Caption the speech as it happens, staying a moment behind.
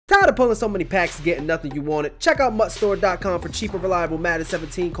pulling so many packs to getting nothing you wanted. Check out muttstore.com for cheap and reliable Madden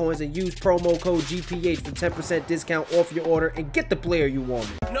 17 coins and use promo code GPH for 10% discount off your order and get the player you wanted.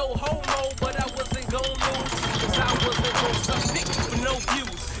 No homo, but I wasn't gon' lose, cause I wasn't gon' submit for no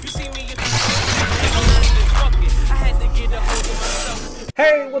views. You see me in the fuck it, I had to get a hold of myself.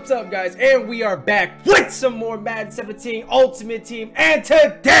 Hey, what's up guys? And we are back with some more Madden 17 Ultimate Team, and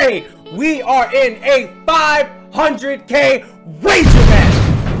today we are in a 500k wager match.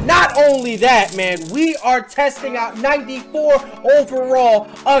 Not only that, man, we are testing out 94 overall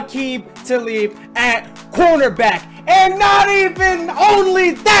Aqib Talib at cornerback. And not even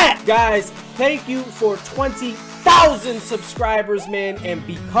only that, guys, thank you for 20,000 subscribers, man. And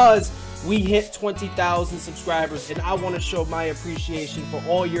because we hit 20,000 subscribers, and I want to show my appreciation for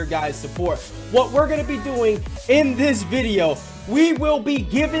all your guys' support, what we're going to be doing in this video, we will be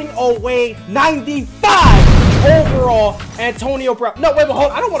giving away 95 overall Antonio Brown. No, wait,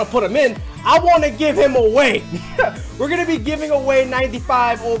 hold on. I don't want to put him in. I want to give him away. We're going to be giving away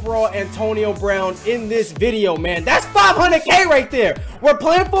 95 overall Antonio Brown in this video, man. That's 500k right there. We're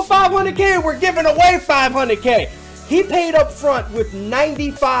playing for 500k and we're giving away 500k. He paid up front with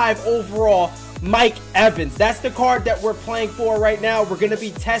 95 overall Mike Evans. That's the card that we're playing for right now. We're going to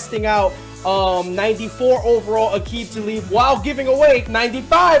be testing out 94 overall Aqib Talib while giving away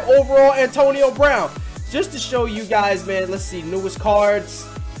 95 overall Antonio Brown. Just to show you guys, man, let's see, newest cards.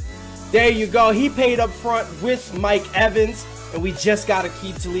 There you go. He paid up front with Mike Evans, and we just got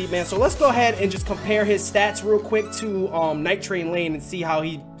Aqib Talib, man. So let's go ahead and just compare his stats real quick to Night Train Lane and see how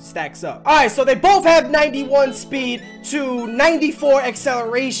he stacks up. All right, so they both have 91 speed to 94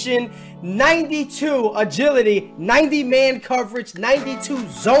 acceleration, 92 agility, 90 man coverage, 92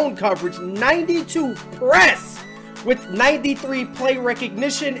 zone coverage, 92 press, with 93 play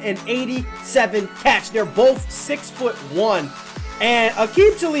recognition and 87 catch. They're both 6'1". And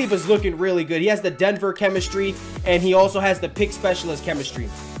Aqib Talib is looking really good. He has the Denver chemistry, and he also has the pick specialist chemistry.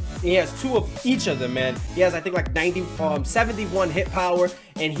 He has two of each of them, man. He has, I think, like 71 hit power,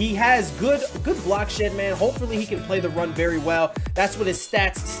 and he has good block shed, man. Hopefully he can play the run very well. That's what his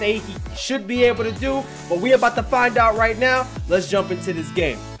stats say he should be able to do, but we're about to find out right now. Let's jump into this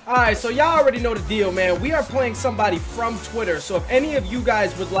game. Alright, so y'all already know the deal, man. We are playing somebody from Twitter, so if any of you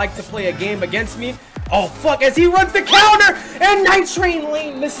guys would like to play a game against me, oh fuck, as he runs the counter and Night Train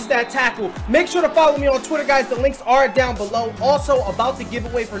Lane misses that tackle. Make sure to follow me on Twitter, guys. The links are down below. Also, about to give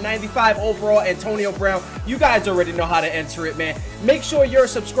away for 95 overall Antonio Brown. You guys already know how to enter it, man. Make sure you're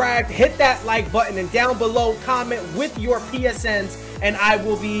subscribed, hit that like button, and down below comment with your PSNs, and I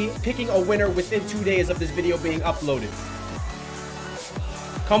will be picking a winner within 2 days of this video being uploaded.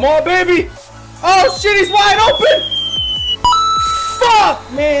 Come on, baby. Oh shit, he's wide open.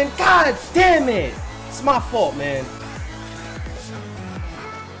 Fuck, man. God damn it. It's my fault, man.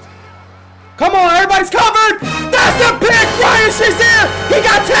 Come on, everybody's covered. That's a pick. Ryan Shazier. He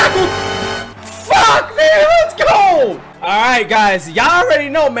got tackled. Fuck, man. Let's go. All right, guys. Y'all already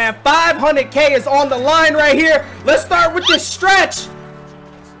know, man. 500k is on the line right here. Let's start with this stretch.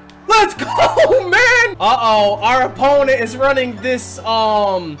 Let's go, man. Uh-oh. Our opponent is running this,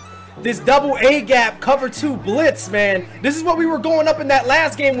 this double A gap cover 2 blitz, man. This is what we were going up in that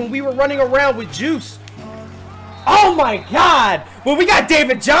last game when we were running around with Juice. Oh my god. Well, we got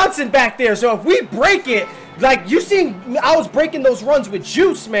David Johnson back there, so if we break it, like you seen, I was breaking those runs with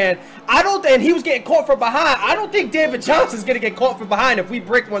Juice, man. And he was getting caught from behind. I don't think David Johnson's gonna get caught from behind if we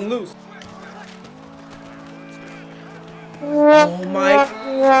break one loose. Oh my,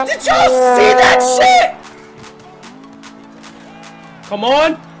 did y'all see that shit? Come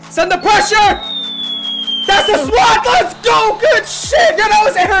on. Send the pressure! That's a SWAT! Let's go! Good shit! Yeah, that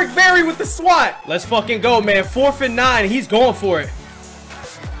was Eric Berry with the SWAT! Let's fucking go, man. 4th and 9. He's going for it.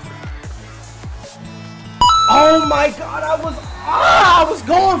 Oh my god, I was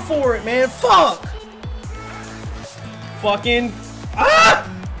going for it, man. Fuck! Fucking...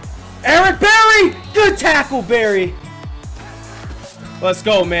 Eric Berry! Good tackle, Berry. Let's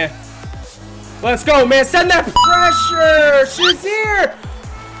go, man. Let's go, man. Send that pressure! Shazier!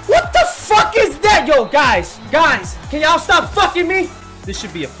 What the fuck is that? Yo, guys, can y'all stop fucking me? This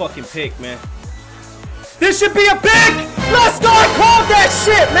should be a fucking pick, man. This should be a pick! Let's go! I called that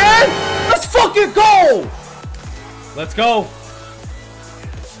shit, man! Let's fucking go! Let's go.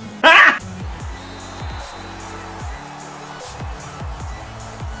 Ah!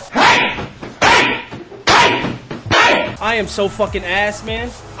 I am so fucking ass,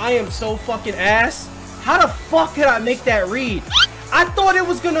 man. I am so fucking ass. How the fuck could I make that read? I thought it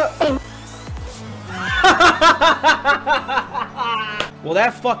was gonna... Well,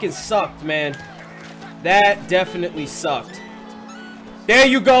 that fucking sucked, man. That definitely sucked. There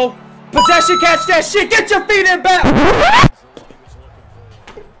you go. Possession, catch that shit. Get your feet in back.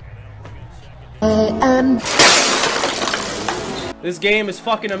 This game is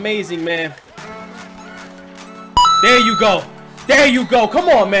fucking amazing, man. There you go. There you go. Come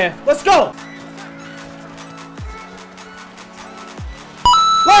on, man. Let's go.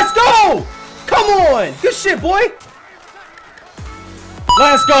 Let's go. Come on. Good shit, boy.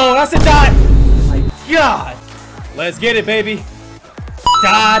 Let's go. That's a dot. Oh my God. Let's get it, baby.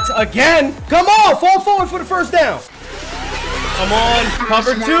 Dot again. Come on. Fall forward for the first down. Come on.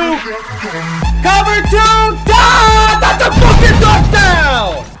 Cover two. Cover two. Dot. That's a fucking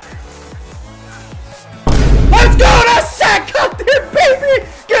touchdown. Let's go. That's sack out there, baby.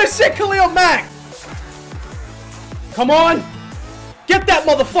 Good shit, Khalil Mack. Come on. Get that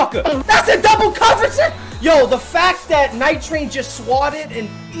motherfucker. That's a double coverage. Yo, the fact that Night Train just swatted an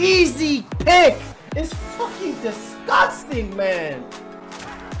easy pick is fucking disgusting, man.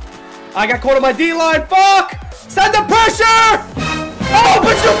 I got caught on my D-line. Fuck. Send the pressure. Oh,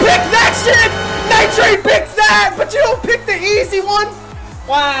 but you picked that shit. Night Train picks that, but you don't pick the easy one.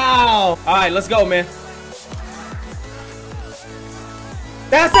 Wow. All right, let's go, man.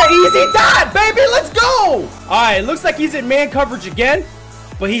 That's an easy dot, baby. Let's go. All right, looks like he's in man coverage again,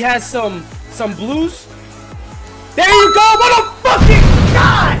 but he has some blues. There you go. What a fucking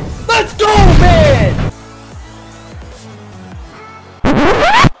God. Let's go, man.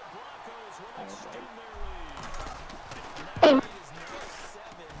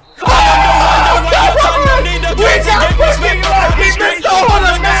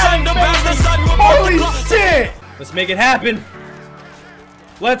 Holy shit. Let's make it happen.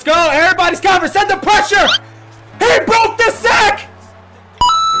 Let's go. Everybody's covered. Send the pressure. He broke the sack.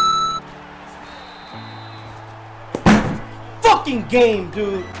 Fucking game,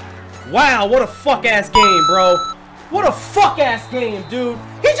 dude. Wow, what a fuck-ass game, bro. What a fuck-ass game, dude.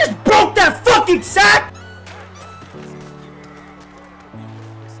 He just broke that fucking sack.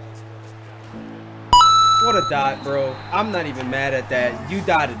 What a dot, bro. I'm not even mad at that. You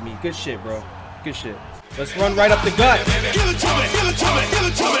dotted me. Good shit, bro. Good shit. Let's run right up the gut.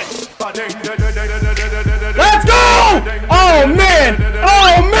 Let's go! Oh, man!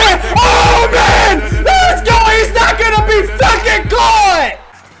 Oh, man! Oh, man! Let's go! He's not gonna be fucking caught!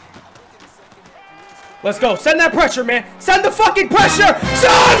 Let's go. Send that pressure, man. Send the fucking pressure!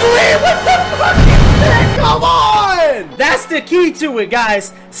 Sean Lee with the fucking thing! Come on! That's the key to it,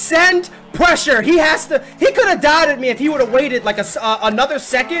 guys. Send pressure. He has to. He could have dotted me if he would have waited like another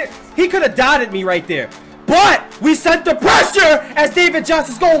second. He could have dotted me right there. But we sent the pressure as David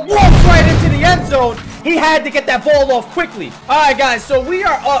Johnson's going walk right into the end zone. He had to get that ball off quickly. All right, guys. So we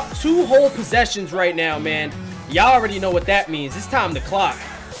are up 2 whole possessions right now, man. Y'all already know what that means. It's time to clock.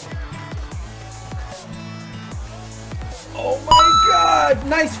 Oh my God.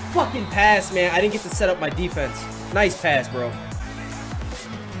 Nice fucking pass, man. I didn't get to set up my defense. Nice pass, bro.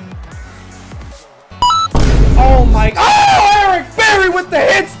 Oh my, oh, Eric Berry with the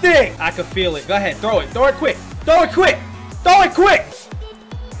hit stick. I could feel it. Go ahead, throw it. Throw it quick. Throw it quick. Throw it quick.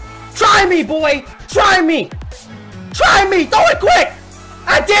 Try me, boy. Try me. Try me. Throw it quick.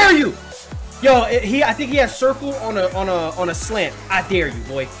 I dare you. Yo, I think he has circle on a slant. I dare you,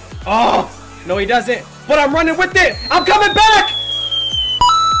 boy. Oh, no, he doesn't. But I'm running with it. I'm coming back.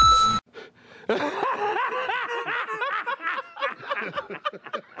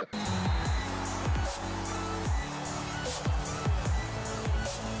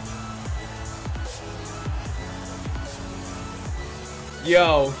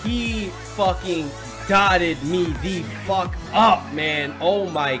 Yo, he fucking dotted me the fuck up, man. Oh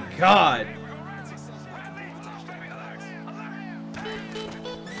my God.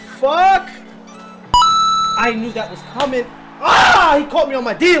 Fuck. I knew that was coming. Ah, he caught me on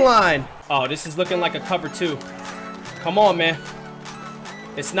my D-line. Oh, this is looking like a cover 2. Come on, man.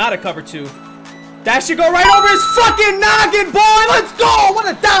 It's not a cover 2. That should go right over his fucking noggin, boy. Let's go. What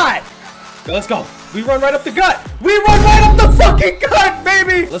a dot. Let's go. We run right up the gut. We run right up the fucking gut,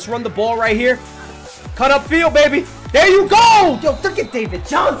 baby. Let's run the ball right here. Cut up field, baby. There you go. Yo, look at David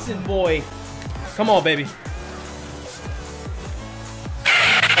Johnson, boy. Come on, baby.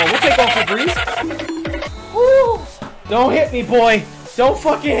 Oh, we'll take off the breeze. Woo. Don't hit me, boy. Don't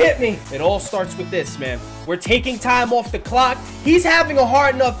fucking hit me. It all starts with this, man. We're taking time off the clock. He's having a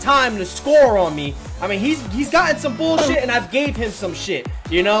hard enough time to score on me. I mean, he's gotten some bullshit, and I've gave him some shit,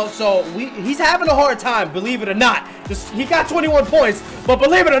 you know? So he's having a hard time, believe it or not. He got 21 points, but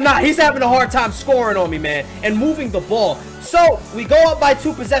believe it or not, he's having a hard time scoring on me, man, and moving the ball. So we go up by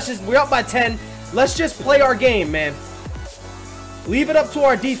 2 possessions. We're up by 10. Let's just play our game, man. Leave it up to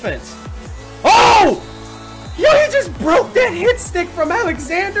our defense. Oh! Yo, he just broke that hit stick from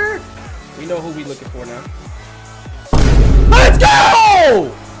Alexander. We know who we looking for now. Let's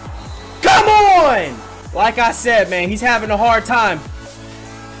go! Come on! Like I said, man, he's having a hard time.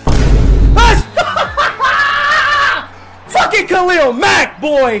 Let's fucking Khalil Mack,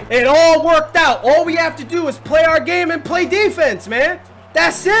 boy! It all worked out. All we have to do is play our game and play defense, man.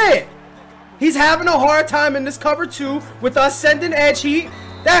 That's it. He's having a hard time in this cover 2 with us sending edge heat.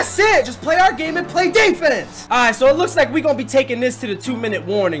 That's it. Just play our game and play defense. All right, so it looks like we're going to be taking this to the 2-minute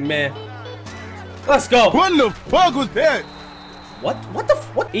warning, man. Let's go. What the fuck was that? What the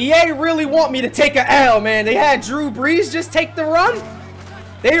fuck? EA really want me to take a L, man. They had Drew Brees just take the run.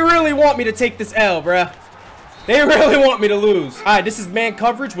 They really want me to take this L, bruh. They really want me to lose. All right, this is man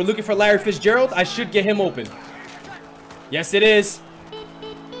coverage. We're looking for Larry Fitzgerald. I should get him open. Yes, it is.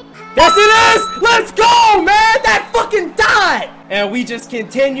 Yes, it is! Let's go, man! That fucking died! And we just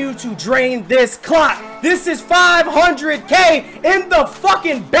continue to drain this clock. This is 500K in the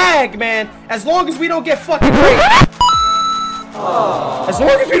fucking bag, man. As long as we don't get fucking raped. As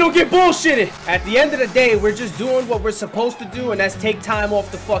long as we don't get bullshitted. At the end of the day, we're just doing what we're supposed to do, and that's take time off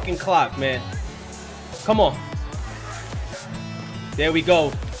the fucking clock, man. Come on. There we go.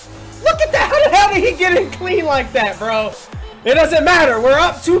 Look at that! How the hell did he get in clean like that, bro? It doesn't matter. We're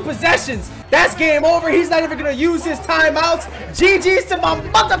up 2 possessions. That's game over. He's not even going to use his timeouts. GG's to my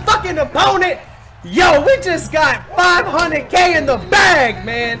motherfucking opponent. Yo, we just got 500K in the bag,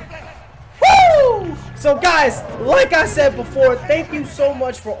 man. Woo! So, guys, like I said before, thank you so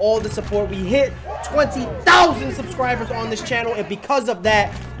much for all the support. We hit 20,000 subscribers on this channel, and because of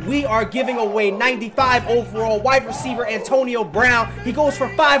that, we are giving away 95 overall wide receiver Antonio Brown. He goes for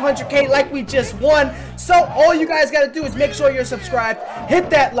 500K like we just won. So all you guys got to do is make sure you're subscribed, hit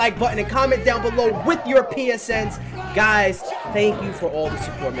that like button, and comment down below with your PSNs. Guys, thank you for all the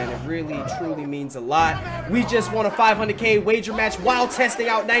support, man. It really, truly means a lot. We just won a 500K wager match while testing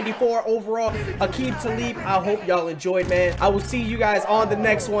out 94 overall Aqib Talib. I hope y'all enjoyed, man. I will see you guys on the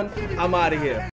next one. I'm out of here.